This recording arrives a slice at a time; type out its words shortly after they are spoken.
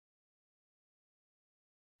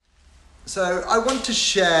So I want to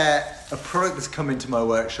share a product that's come into my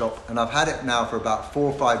workshop, and I've had it now for about 4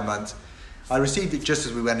 or 5 months. I received it just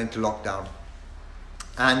as we went into lockdown.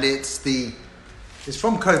 And it's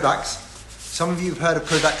from Kovax. Some of you have heard of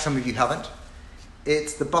Kovax, some of you haven't.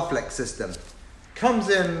 It's the Buflex system. Comes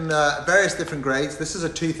in various different grades. This is a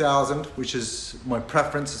 2000, which is my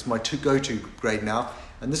preference. It's my go-to grade now.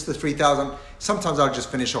 And this is the 3000. Sometimes I'll just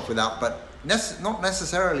finish off with that, but not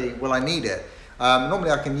necessarily will I need it. Normally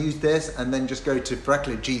I can use this and then just go to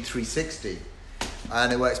directly G360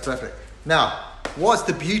 and it works perfect. Now, what's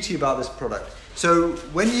the beauty about this product? So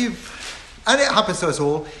and it happens to us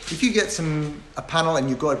all, if you get a panel and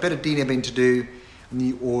you've got a bit of denibbing to do,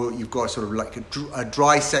 or you've got sort of like a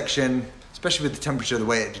dry section, especially with the temperature, the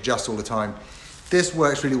way it adjusts all the time, this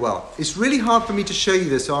works really well. It's really hard for me to show you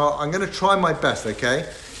this, so I'm gonna try my best,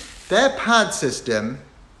 okay? Their pad system,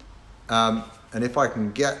 and if I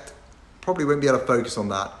can probably won't be able to focus on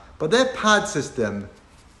that, but their pad system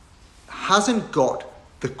hasn't got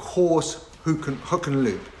the coarse hook and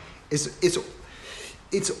loop. It's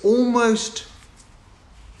almost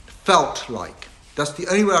felt-like. That's the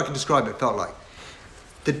only way I can describe it, felt-like.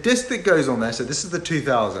 The disc that goes on there, so this is the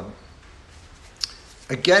 2000.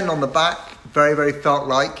 Again, on the back, very, very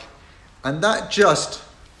felt-like. And that just,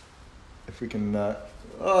 if we can,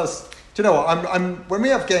 do you know what, when we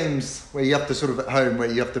have games where you have to sort of at home,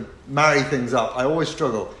 where you have to marry things up, I always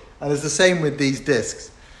struggle. And it's the same with these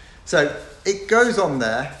discs. So it goes on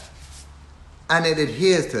there and it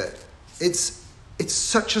adheres to it. It's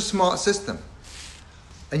such a smart system,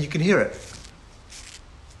 and you can hear it.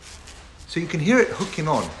 So you can hear it hooking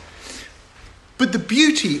on. But the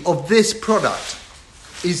beauty of this product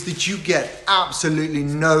is that you get absolutely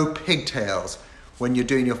no pigtails when you're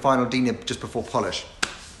doing your final denib just before polish.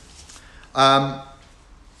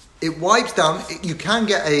 It wipes down. You can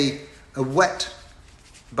get a wet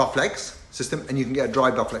Buflex system, and you can get a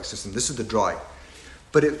dry Buflex system. This is the dry.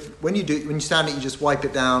 But when you stand it, you just wipe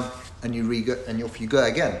it down, and off you go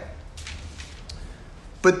again.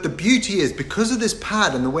 But the beauty is, because of this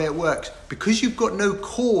pad and the way it works, because you've got no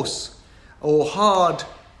coarse or hard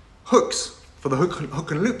hooks for the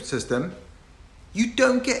hook and loop system, you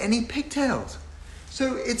don't get any pigtails.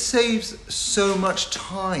 So it saves so much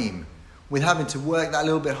time with having to work that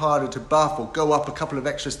little bit harder to buff or go up a couple of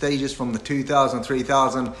extra stages from the 2000,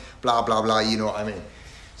 3000, blah, blah, blah, you know what I mean.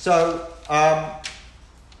 So,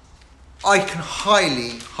 I can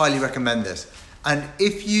highly, highly recommend this. And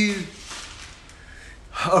if you,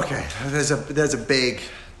 okay, there's a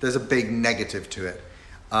big negative to it.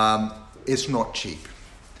 It's not cheap.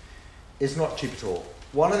 It's not cheap at all.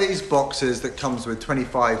 One of these boxes that comes with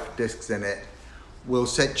 25 discs in it will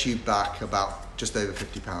set you back about just over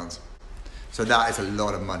 £50. So that is a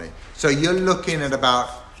lot of money. So you're looking at about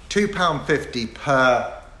 £2.50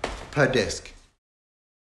 per disc.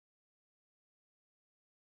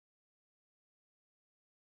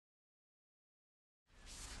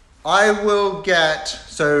 I will get,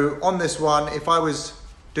 so on this one, if I was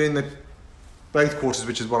doing both quarters,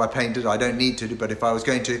 which is what I painted, I don't need to, but if I was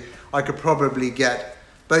going to, I could probably get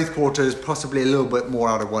both quarters, possibly a little bit more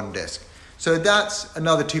out of one disc. So that's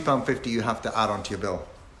another £2.50 you have to add onto your bill,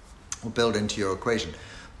 or build into your equation.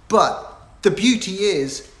 But the beauty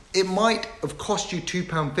is, it might have cost you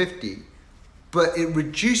 £2.50, but it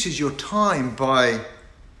reduces your time by,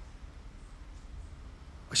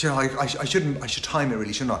 I should time it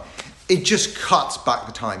really, shouldn't I? It just cuts back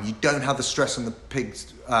the time. You don't have the stress on the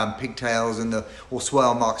pigtails and or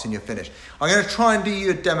swirl marks in your finish. I'm going to try and do you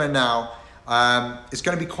a demo now. It's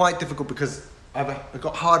going to be quite difficult because I've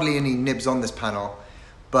got hardly any nibs on this panel,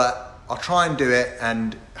 but I'll try and do it,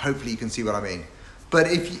 and hopefully you can see what I mean.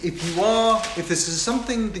 But if this is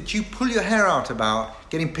something that you pull your hair out about,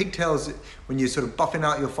 getting pigtails when you're sort of buffing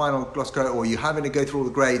out your final gloss coat, or you're having to go through all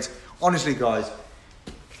the grades, honestly guys,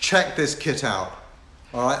 check this kit out.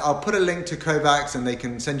 All right, I'll put a link to Kovax and they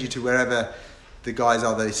can send you to wherever the guys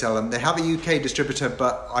are that they sell them. They have a UK distributor,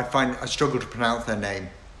 but I struggle to pronounce their name.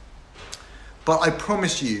 But I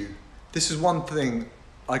promise you, this is one thing,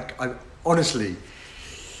 I honestly,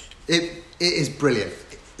 it is brilliant.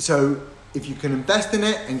 So if you can invest in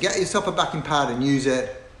it and get yourself a backing pad and use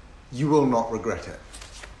it, you will not regret it.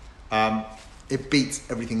 It beats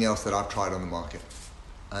everything else that I've tried on the market.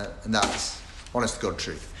 And that's honest to God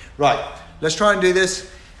truth. Right, let's try and do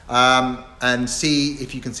this and see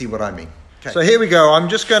if you can see what I mean. Okay. So here we go. I'm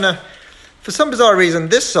just gonna, for some bizarre reason,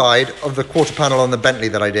 this side of the quarter panel on the Bentley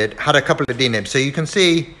that I did had a couple of denibs. So you can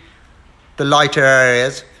see the lighter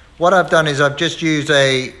areas. What I've done is I've just used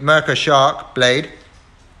a Merkur Shark blade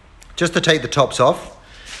just to take the tops off.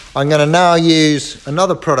 I'm gonna now use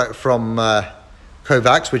another product from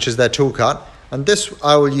Kovax, which is their tool cut. And this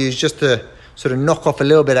I will use just to sort of knock off a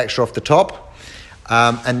little bit extra off the top.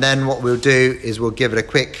 And then what we'll do is we'll give it a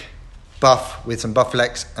quick buff with some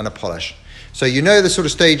Buflex and a polish. So you know the sort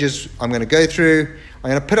of stages I'm going to go through. I'm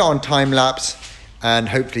going to put it on time lapse and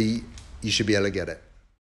hopefully you should be able to get it.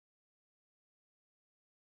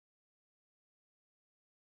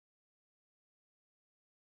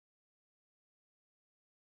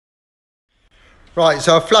 Right,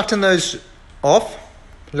 so I've flattened those off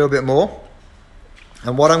a little bit more.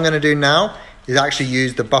 And what I'm going to do now is actually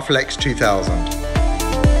use the Buflex 2000.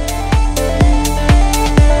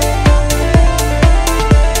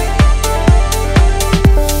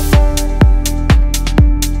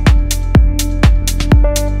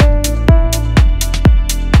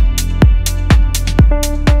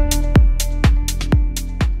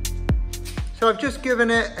 So I've just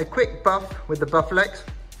given it a quick buff with the Buflex,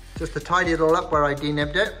 just to tidy it all up where I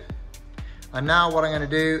denibbed it. And now what I'm going to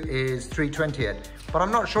do is 320 it. But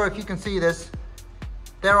I'm not sure if you can see this.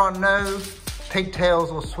 There are no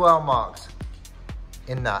pigtails or swirl marks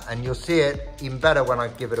in that. And you'll see it even better when I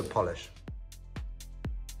give it a polish.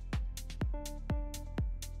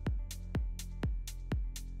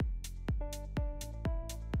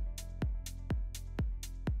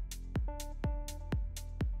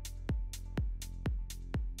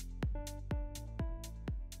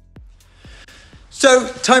 So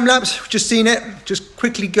time lapse, just seen it, just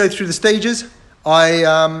quickly go through the stages.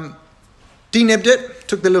 I denibbed it,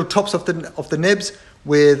 took the little tops off the nibs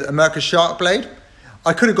with a Mercus shark blade.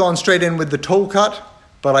 I could have gone straight in with the tool cut,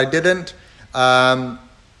 but I didn't. I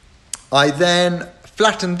then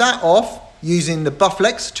flattened that off using the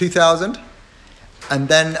Buflex 2000. And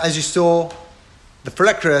then, as you saw, the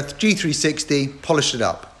Buflex G360, polished it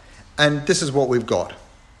up. And this is what we've got.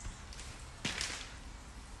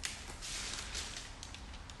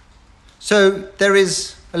 So there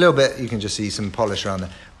is a little bit, you can just see some polish around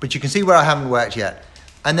there, but you can see where I haven't worked yet.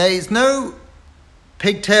 And there is no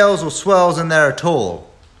pigtails or swirls in there at all.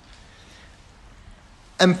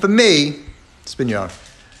 And for me, spin your arm.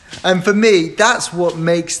 And for me, that's what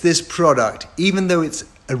makes this product, even though it's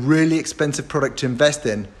a really expensive product to invest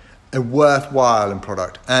in, a worthwhile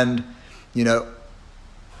product. And, you know,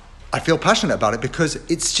 I feel passionate about it because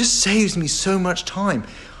it just saves me so much time.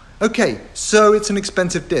 Okay, so it's an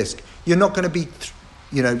expensive disc. You're not going to be,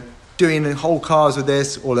 you know, doing whole cars with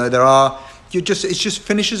this, although there are. It's just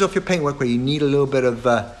finishes off your paintwork where you need a little bit of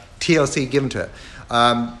TLC given to it.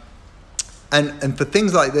 And for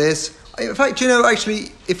things like this, in fact, you know,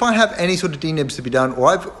 actually, if I have any sort of denibs to be done, or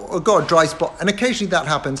I've got a dry spot, and occasionally that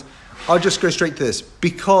happens, I'll just go straight to this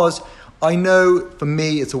because I know for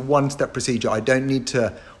me it's a one-step procedure. I don't need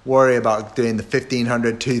to worry about doing the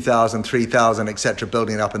 1500, 2000, 3000, etc.,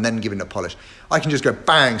 building it up and then giving it a polish. I can just go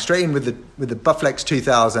bang straight in with the Buflex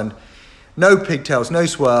 2000, no pigtails, no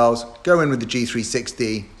swirls, go in with the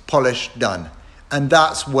G360, polish, done. And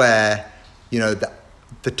that's where, you know,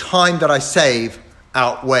 the time that I save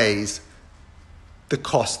outweighs the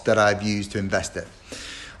cost that I've used to invest it.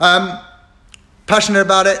 Passionate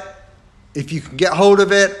about it. If you can get hold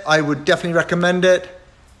of it, I would definitely recommend it.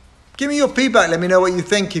 Give me your feedback. Let me know what you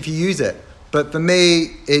think if you use it. But for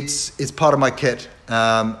me, it's part of my kit,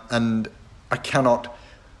 and I cannot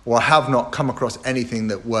or have not come across anything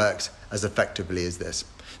that works as effectively as this.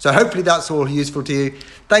 So hopefully that's all useful to you.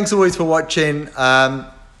 Thanks always for watching.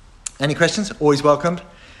 Any questions? Always welcomed.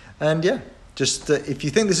 And yeah, just if you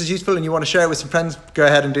think this is useful and you want to share it with some friends, go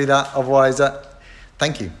ahead and do that. Otherwise,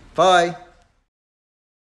 thank you. Bye.